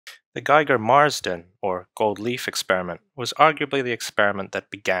The Geiger-Marsden, or gold leaf experiment, was arguably the experiment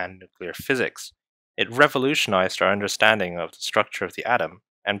that began nuclear physics. It revolutionized our understanding of the structure of the atom,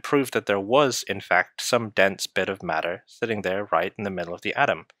 and proved that there was, in fact, some dense bit of matter sitting there right in the middle of the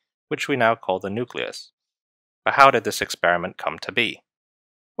atom, which we now call the nucleus. But how did this experiment come to be?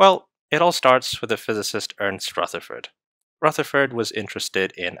 Well, it all starts with the physicist Ernest Rutherford. Rutherford was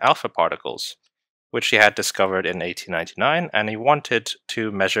interested in alpha particles, which he had discovered in 1899, and he wanted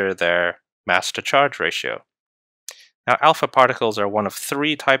to measure their mass-to-charge ratio. Now, alpha particles are one of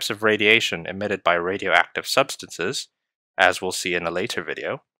three types of radiation emitted by radioactive substances, as we'll see in a later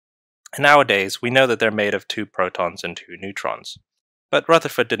video. And nowadays, we know that they're made of two protons and two neutrons. But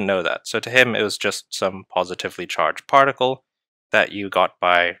Rutherford didn't know that, so to him it was just some positively charged particle that you got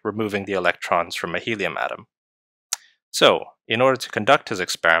by removing the electrons from a helium atom. So, in order to conduct his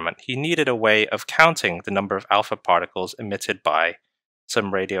experiment, he needed a way of counting the number of alpha particles emitted by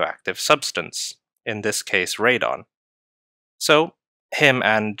some radioactive substance, in this case radon. So, him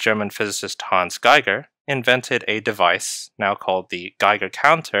and German physicist Hans Geiger invented a device now called the Geiger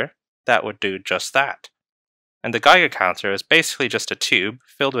Counter that would do just that. And the Geiger Counter is basically just a tube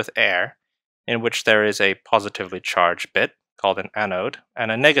filled with air in which there is a positively charged bit called an anode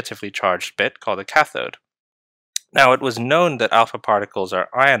and a negatively charged bit called a cathode. Now, it was known that alpha particles are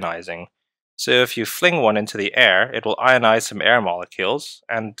ionizing, so if you fling one into the air, it will ionize some air molecules,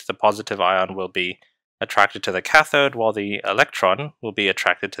 and the positive ion will be attracted to the cathode, while the electron will be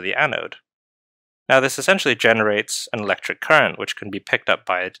attracted to the anode. Now, this essentially generates an electric current, which can be picked up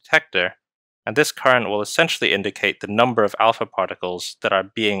by a detector, and this current will essentially indicate the number of alpha particles that are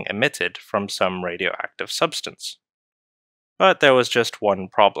being emitted from some radioactive substance. But there was just one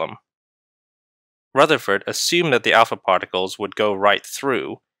problem. Rutherford assumed that the alpha particles would go right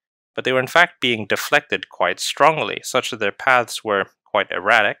through, but they were in fact being deflected quite strongly, such that their paths were quite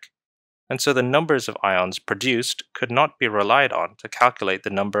erratic, and so the numbers of ions produced could not be relied on to calculate the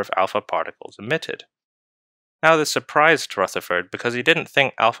number of alpha particles emitted. Now this surprised Rutherford because he didn't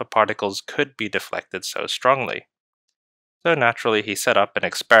think alpha particles could be deflected so strongly. So naturally he set up an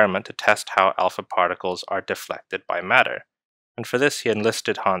experiment to test how alpha particles are deflected by matter. And for this he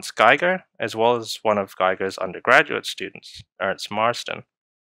enlisted Hans Geiger, as well as one of Geiger's undergraduate students, Ernest Marsden.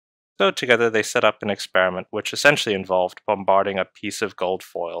 So together they set up an experiment which essentially involved bombarding a piece of gold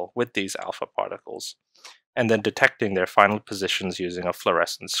foil with these alpha particles, and then detecting their final positions using a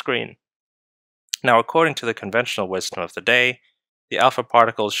fluorescent screen. Now, according to the conventional wisdom of the day, the alpha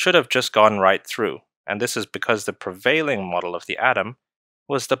particles should have just gone right through, and this is because the prevailing model of the atom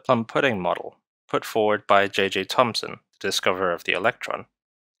was the Plum pudding model, put forward by J.J. Thomson, the discoverer of the electron.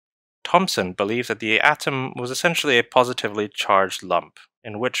 Thomson believed that the atom was essentially a positively charged lump,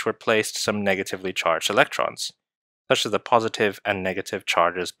 in which were placed some negatively charged electrons, such that the positive and negative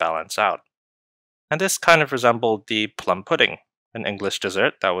charges balance out. And this kind of resembled the plum pudding, an English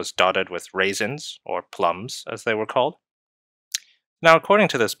dessert that was dotted with raisins, or plums as they were called. Now, according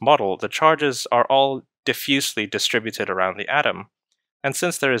to this model, the charges are all diffusely distributed around the atom, and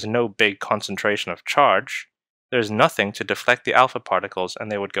since there is no big concentration of charge, there is nothing to deflect the alpha particles and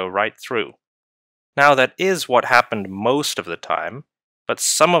they would go right through. Now, that is what happened most of the time, but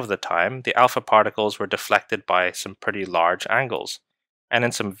some of the time the alpha particles were deflected by some pretty large angles. And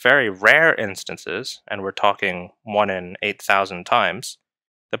in some very rare instances, and we're talking 1 in 8,000 times,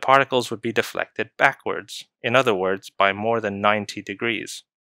 the particles would be deflected backwards, in other words, by more than 90 degrees.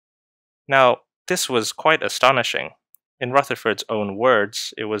 Now, this was quite astonishing. In Rutherford's own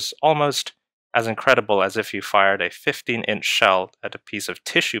words, it was almost as incredible as if you fired a 15-inch shell at a piece of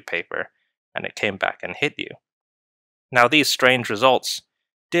tissue paper and it came back and hit you. Now, these strange results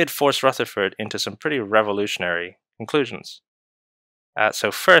did force Rutherford into some pretty revolutionary conclusions.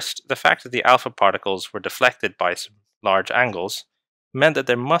 So first, the fact that the alpha particles were deflected by some large angles meant that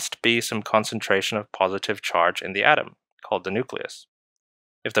there must be some concentration of positive charge in the atom, called the nucleus.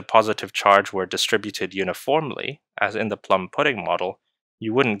 If the positive charge were distributed uniformly, as in the plum pudding model,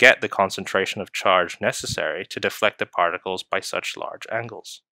 you wouldn't get the concentration of charge necessary to deflect the particles by such large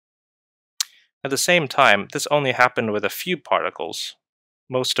angles. At the same time, this only happened with a few particles.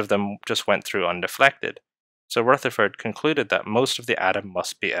 Most of them just went through undeflected. So Rutherford concluded that most of the atom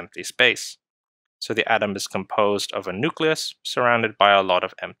must be empty space. So the atom is composed of a nucleus surrounded by a lot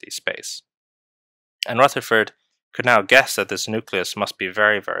of empty space. And Rutherford could now guess that this nucleus must be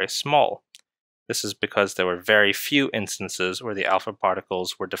very, very small. This is because there were very few instances where the alpha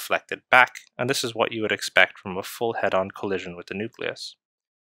particles were deflected back, and this is what you would expect from a full head-on collision with the nucleus.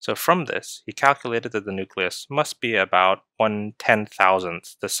 So from this, he calculated that the nucleus must be about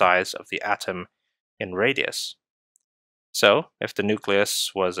 1/10,000th the size of the atom in radius. So, if the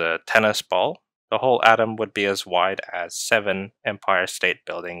nucleus was a tennis ball, the whole atom would be as wide as 7 Empire State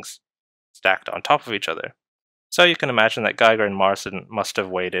Buildings stacked on top of each other. So you can imagine that Geiger and Marsden must have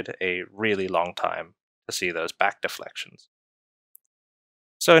waited a really long time to see those back deflections.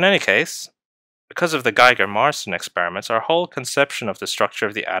 So in any case, because of the Geiger-Marsden experiments, our whole conception of the structure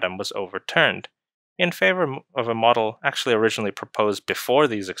of the atom was overturned in favor of a model actually originally proposed before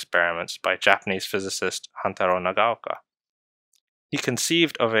these experiments by Japanese physicist Hantaro Nagaoka. He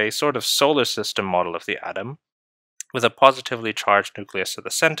conceived of a sort of solar system model of the atom, with a positively charged nucleus at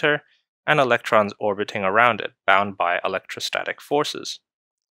the center and electrons orbiting around it, bound by electrostatic forces.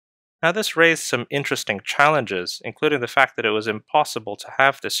 Now, this raised some interesting challenges, including the fact that it was impossible to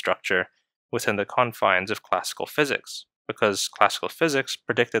have this structure within the confines of classical physics, because classical physics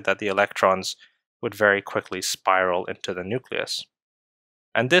predicted that the electrons would very quickly spiral into the nucleus.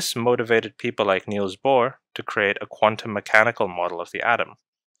 And this motivated people like Niels Bohr to create a quantum mechanical model of the atom.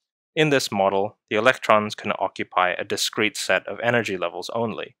 In this model, the electrons can occupy a discrete set of energy levels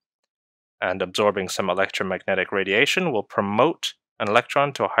only, and absorbing some electromagnetic radiation will promote an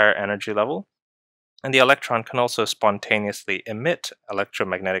electron to a higher energy level, and the electron can also spontaneously emit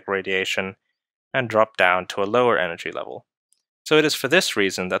electromagnetic radiation and drop down to a lower energy level. So it is for this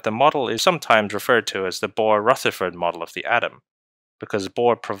reason that the model is sometimes referred to as the Bohr-Rutherford model of the atom, because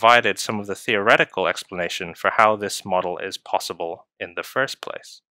Bohr provided some of the theoretical explanation for how this model is possible in the first place.